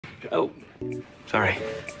Oh, sorry.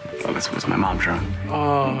 Oh, was my mom drunk?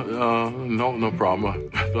 No problem.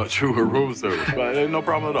 I thought you were room service, but no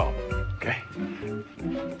problem at all. Okay.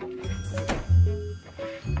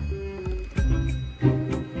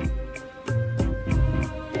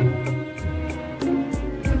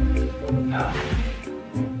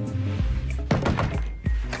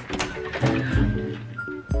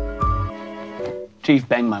 Chief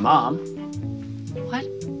banged my mom. What?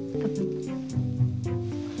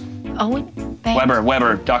 Owen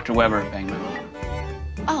banged? Dr. Weber banged my mom.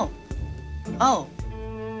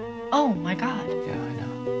 Oh my God. Yeah, I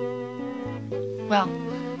know. Well,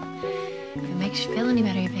 if it makes you feel any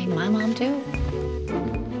better, you banged my mom too.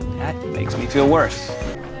 That makes me feel worse.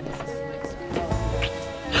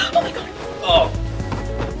 Oh my God. Oh.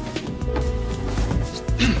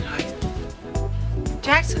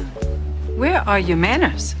 Jackson, where are your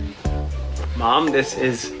manners? Mom, this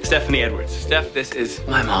is Stephanie Edwards. Steph, this is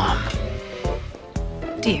my mom.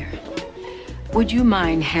 Dear, would you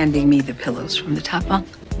mind handing me the pillows from the top bunk?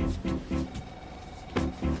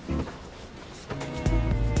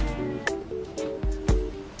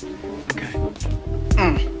 Okay.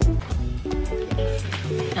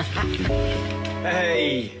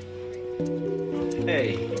 Hey.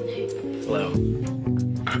 Hey. Hello.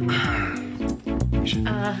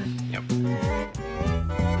 Yep.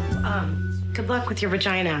 Good luck with your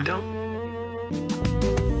vagina. Don't.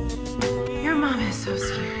 Your mom is so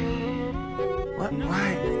scary. What?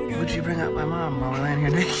 Why would you bring up my mom while we're laying here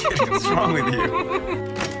naked? What's wrong with you?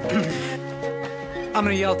 I'm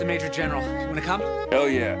gonna yell at the Major General. You wanna come? Hell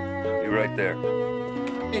yeah. You're right there.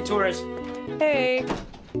 Hey, Torres. Hey.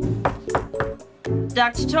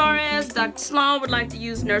 Dr. Torres, Dr. Sloan would like to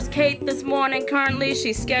use Nurse Kate this morning. Currently,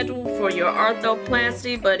 she's scheduled for your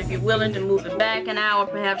arthroplasty, but if you're willing to move it back an hour,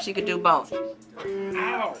 perhaps she could do both.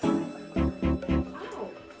 Ow.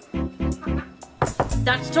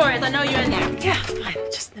 Dr. Torres, I know you're in there. Yeah, fine.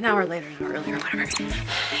 Just an hour later, or earlier, whatever.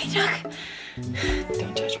 Hey, Doc.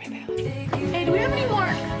 Don't judge me, babe. Hey, do we have any more?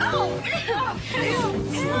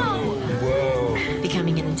 Whoa.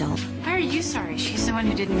 Becoming an adult. Why are you sorry? She's the one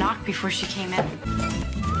who didn't knock before she came in.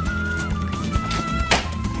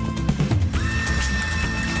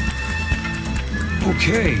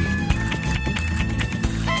 Okay.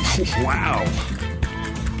 Wow.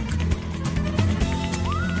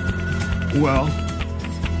 Well,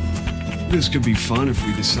 this could be fun if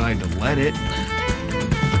we decide to let it.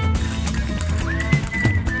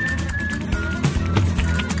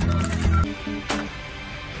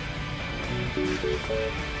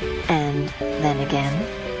 And then again.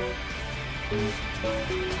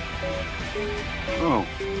 Oh.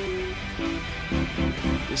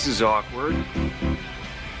 This is awkward.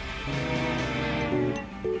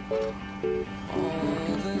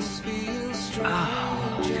 I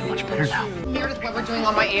feel much better now. Here's what we're doing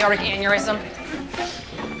on my aortic aneurysm.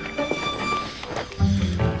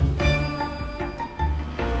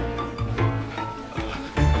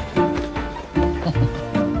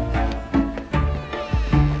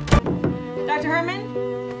 Dr. Herman?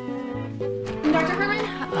 Dr. Herman?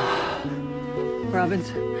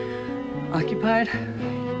 Robbins, occupied?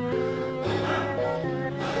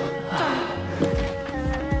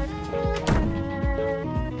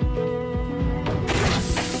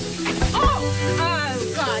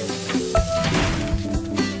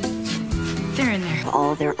 They're in there.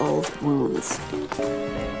 All their old wounds.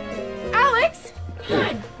 Alex!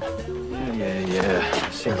 God, Yeah.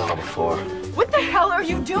 Seen it all before. what the hell are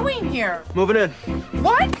you doing here? Moving in.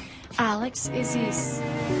 What? Alex, Izzy's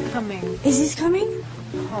coming. Izzy's coming?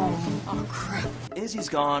 Oh crap. Izzy's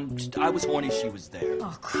gone. I was horny she was there.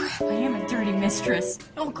 Oh crap. I am a dirty mistress.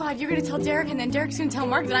 Oh God, you're gonna tell Derek, and then Derek's gonna tell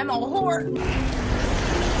Mark that I'm a whore.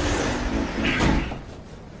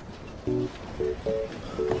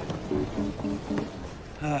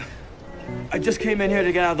 I just came in here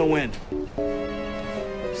to get out of the wind.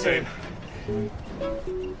 Same.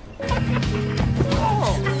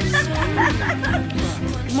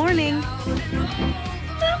 Good morning.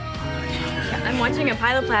 I'm watching a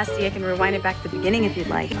piloplasty. I can rewind it back to the beginning if you'd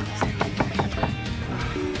like.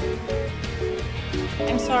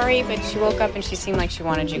 I'm sorry, but she woke up and she seemed like she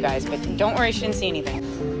wanted you guys. But don't worry, she didn't see anything.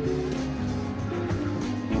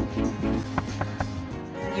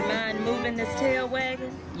 You mind moving this tail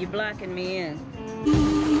wagon? You're blocking me in.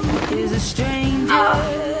 Is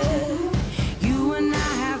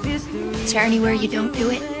there anywhere you don't do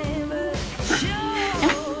it?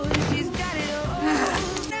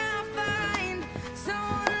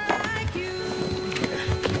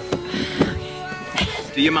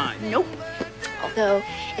 Do you mind? Nope. Although,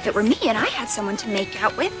 if it were me and I had someone to make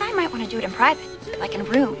out with, I might want to do it in private. like in a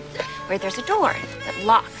room where there's a door that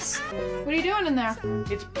locks. What are you doing in there?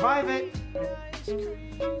 It's private.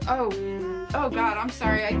 Oh God, I'm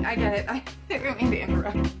sorry. I get it. I didn't mean to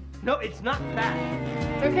interrupt. No, it's not that.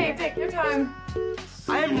 It's okay, take your time.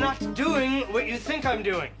 I am not doing what you think I'm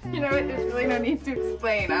doing. You know what? There's really no need to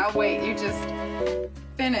explain. I'll wait. You just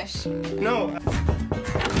finish. No.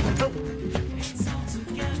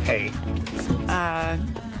 Hey.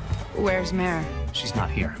 Where's Mare? She's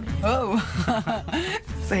not here. Oh.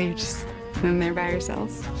 So you're just in there by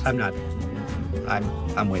yourselves? I'm not.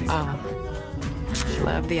 I'm waiting.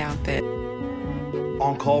 Love the outfit.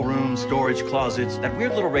 On-call rooms, storage closets, that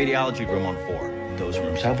weird little radiology room on 4. Those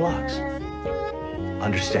rooms have locks.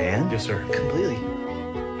 Understand? Yes, sir. Completely.